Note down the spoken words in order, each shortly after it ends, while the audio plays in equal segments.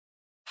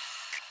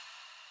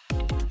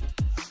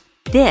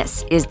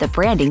This is the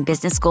Branding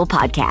Business School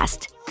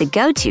Podcast, the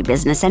go-to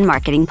business and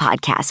marketing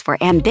podcast for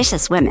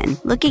ambitious women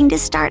looking to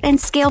start and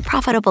scale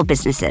profitable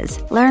businesses.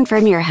 Learn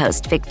from your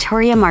host,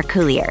 Victoria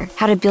Marcoullier,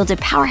 how to build a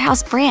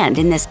powerhouse brand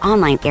in this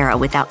online era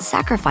without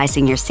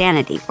sacrificing your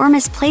sanity or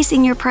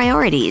misplacing your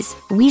priorities.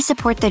 We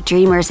support the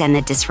dreamers and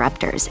the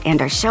disruptors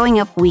and are showing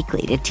up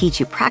weekly to teach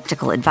you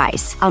practical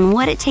advice on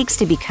what it takes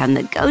to become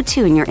the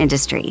go-to in your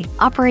industry.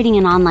 Operating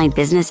an online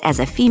business as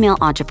a female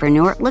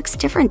entrepreneur looks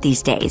different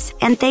these days,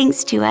 and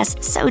thanks to us,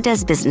 so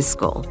does business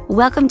school.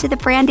 Welcome to the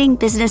Branding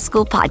Business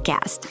School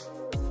Podcast.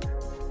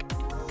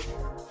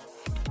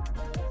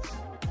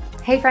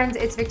 Hey friends,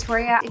 it's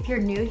Victoria. If you're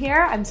new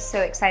here, I'm so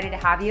excited to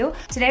have you.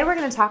 Today we're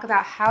going to talk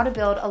about how to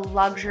build a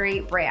luxury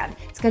brand.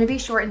 It's going to be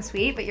short and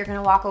sweet, but you're going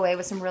to walk away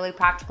with some really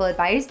practical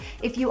advice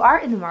if you are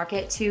in the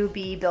market to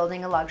be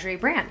building a luxury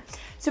brand.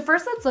 So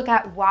first, let's look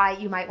at why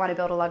you might want to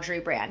build a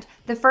luxury brand.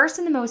 The first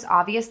and the most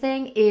obvious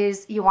thing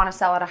is you want to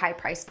sell at a high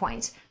price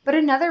point. But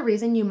another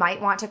reason you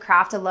might want to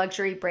craft a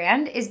luxury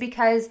brand is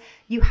because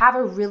you have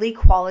a really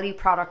quality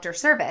product or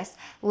service.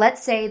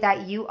 Let's say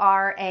that you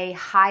are a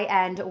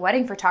high-end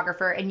wedding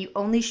photographer and you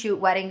only shoot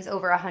weddings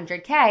over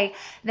 100K,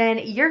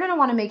 then you're going to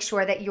want to make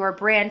sure that your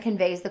brand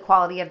conveys the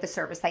quality of the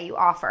service that you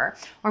offer.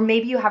 Or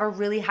maybe you have a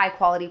really high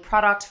quality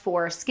product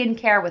for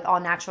skincare with all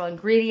natural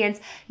ingredients.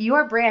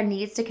 Your brand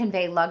needs to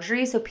convey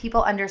luxury so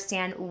people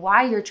understand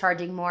why you're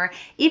charging more,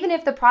 even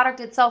if the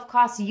product itself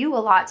costs you a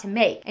lot to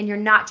make and you're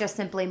not just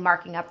simply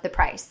marking up the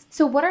price.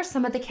 So what are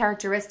some of the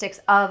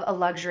characteristics of a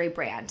luxury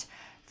brand?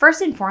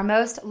 First and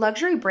foremost,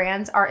 luxury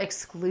brands are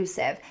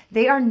exclusive.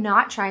 They are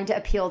not trying to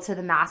appeal to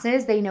the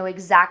masses. They know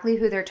exactly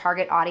who their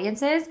target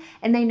audience is,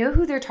 and they know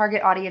who their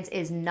target audience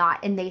is not,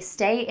 and they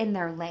stay in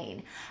their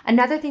lane.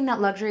 Another thing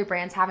that luxury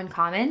brands have in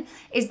common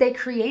is they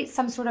create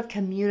some sort of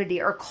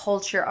community or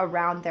culture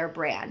around their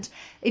brand.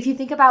 If you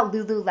think about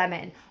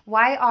Lululemon,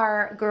 why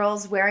are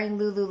girls wearing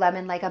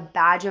Lululemon like a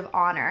badge of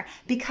honor?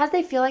 Because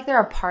they feel like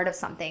they're a part of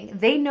something.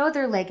 They know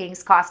their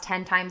leggings cost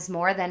 10 times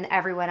more than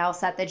everyone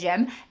else at the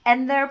gym,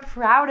 and they're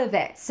proud of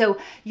it. So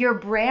your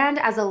brand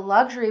as a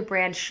luxury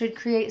brand should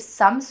create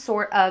some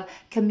sort of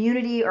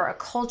community or a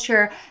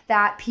culture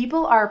that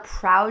people are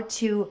proud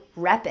to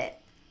rep it.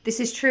 This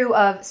is true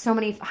of so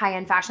many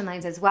high-end fashion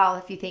lines as well.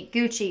 If you think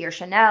Gucci or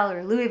Chanel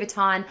or Louis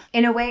Vuitton,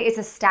 in a way, it's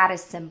a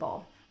status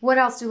symbol. What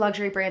else do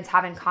luxury brands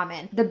have in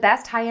common? The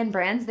best high-end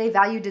brands, they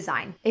value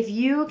design. If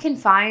you can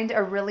find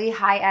a really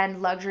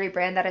high-end luxury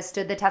brand that has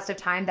stood the test of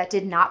time that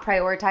did not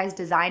prioritize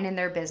design in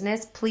their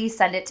business, please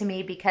send it to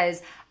me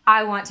because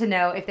I want to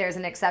know if there's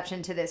an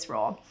exception to this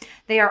rule.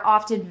 They are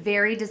often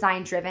very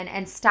design-driven,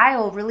 and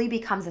style really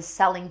becomes a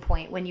selling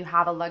point when you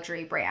have a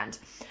luxury brand.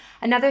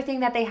 Another thing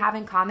that they have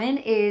in common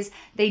is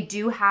they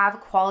do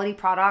have quality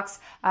products.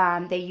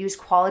 They use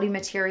quality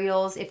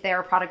materials if they're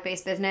a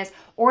product-based business,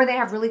 or they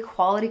have really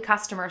quality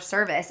customer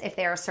service if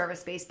they're a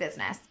service-based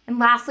business. And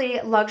lastly,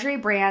 luxury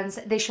brands,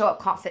 they show up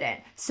confident.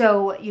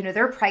 So,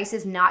 their price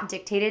is not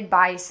dictated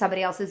by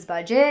somebody else's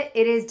budget.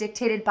 It is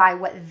dictated by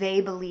what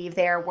they believe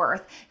they are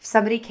worth. If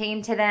somebody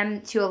came to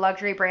them to a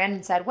luxury brand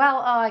and said,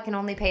 I can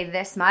only pay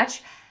this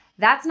much,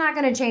 that's not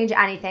going to change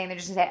anything. They're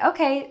just going to say,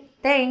 okay,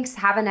 thanks,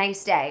 have a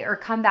nice day, or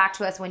come back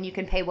to us when you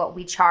can pay what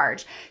we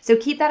charge. So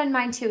keep that in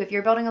mind too. If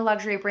you're building a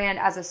luxury brand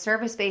as a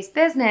service-based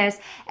business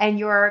and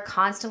you're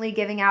constantly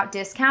giving out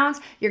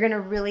discounts, you're going to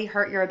really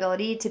hurt your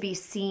ability to be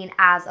seen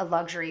as a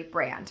luxury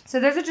brand. So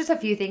those are just a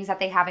few things that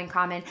they have in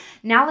common.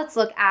 Now let's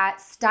look at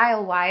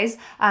style-wise,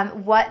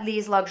 what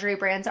these luxury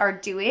brands are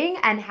doing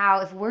and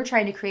how, if we're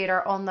trying to create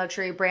our own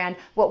luxury brand,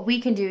 what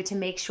we can do to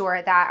make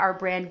sure that our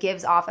brand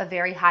gives off a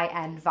very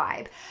high-end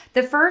vibe.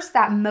 The first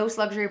that most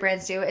luxury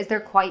brands do is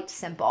they're quite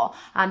simple.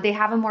 They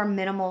have a more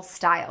minimal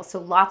style. So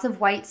lots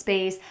of white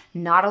space,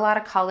 not a lot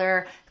of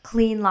color,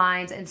 clean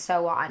lines, and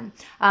so on.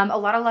 A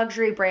lot of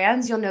luxury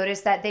brands, you'll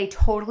notice that they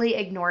totally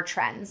ignore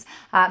trends.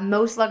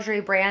 Most luxury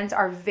brands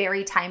are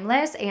very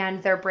timeless,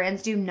 and their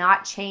brands do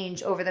not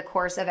change over the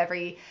course of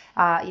every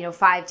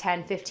 5,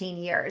 10, 15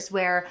 years,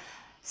 where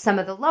some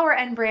of the lower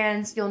end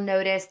brands, you'll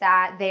notice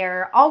that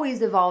they're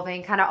always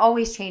evolving, kind of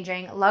always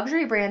changing.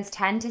 Luxury brands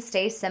tend to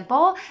stay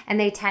simple and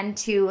they tend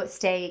to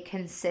stay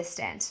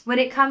consistent. When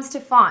it comes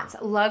to fonts,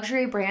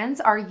 luxury brands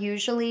are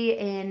usually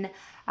in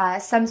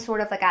some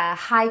sort of like a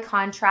high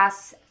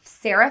contrast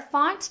serif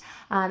font.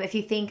 If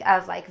you think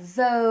of like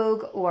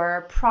Vogue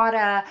or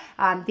Prada,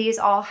 these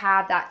all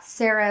have that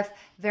serif,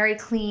 very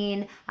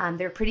clean.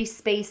 They're pretty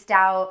spaced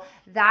out.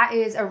 That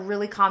is a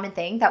really common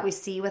thing that we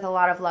see with a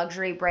lot of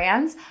luxury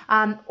brands.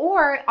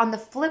 Or on the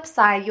flip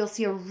side, you'll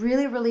see a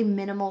really, really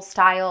minimal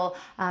style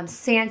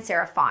sans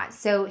serif font.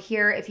 So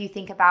here, if you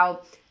think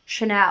about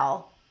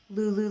Chanel,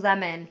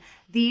 Lululemon,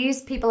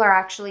 these people are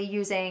actually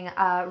using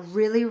a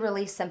really,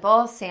 really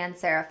simple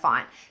sans serif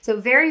font. So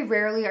very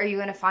rarely are you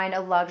going to find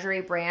a luxury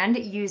brand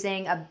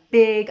using a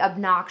big,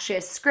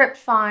 obnoxious script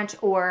font,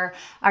 or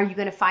are you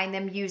going to find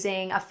them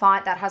using a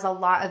font that has a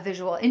lot of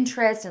visual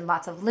interest and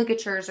lots of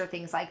ligatures or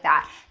things like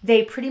that.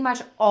 They pretty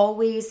much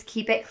always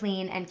keep it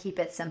clean and keep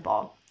it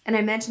simple. And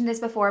I mentioned this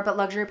before, but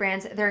luxury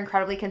brands, they're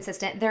incredibly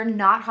consistent. They're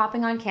not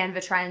hopping on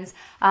Canva trends.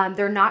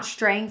 They're not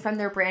straying from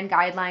their brand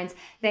guidelines.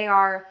 They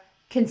are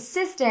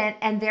consistent,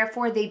 and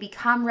therefore they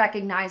become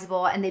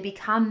recognizable and they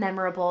become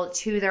memorable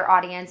to their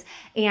audience.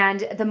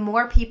 And the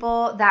more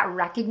people that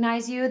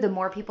recognize you, the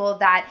more people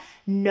that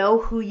know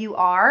who you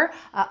are,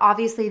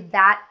 obviously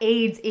that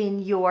aids in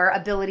your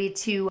ability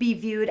to be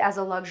viewed as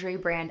a luxury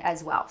brand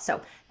as well.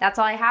 So that's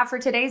all I have for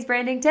today's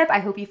branding tip. I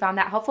hope you found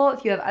that helpful.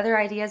 If you have other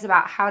ideas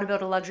about how to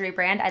build a luxury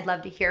brand, I'd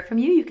love to hear from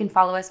you. You can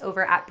follow us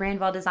over at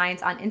Brandwell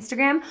Designs on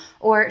Instagram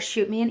or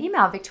shoot me an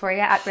email,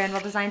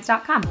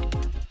 victoria@brandwelldesigns.com.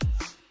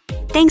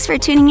 Thanks for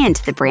tuning in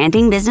to the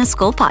Branding Business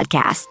School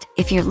podcast.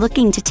 If you're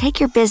looking to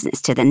take your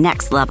business to the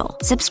next level,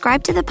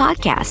 subscribe to the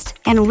podcast,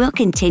 and we'll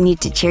continue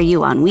to cheer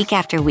you on week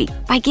after week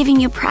by giving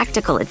you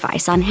practical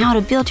advice on how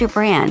to build your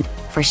brand.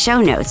 For show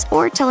notes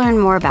or to learn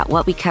more about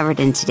what we covered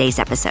in today's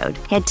episode,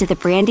 head to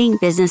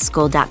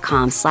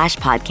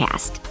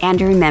thebrandingbusinessschool.com/podcast. And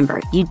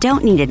remember, you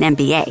don't need an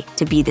MBA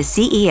to be the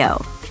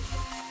CEO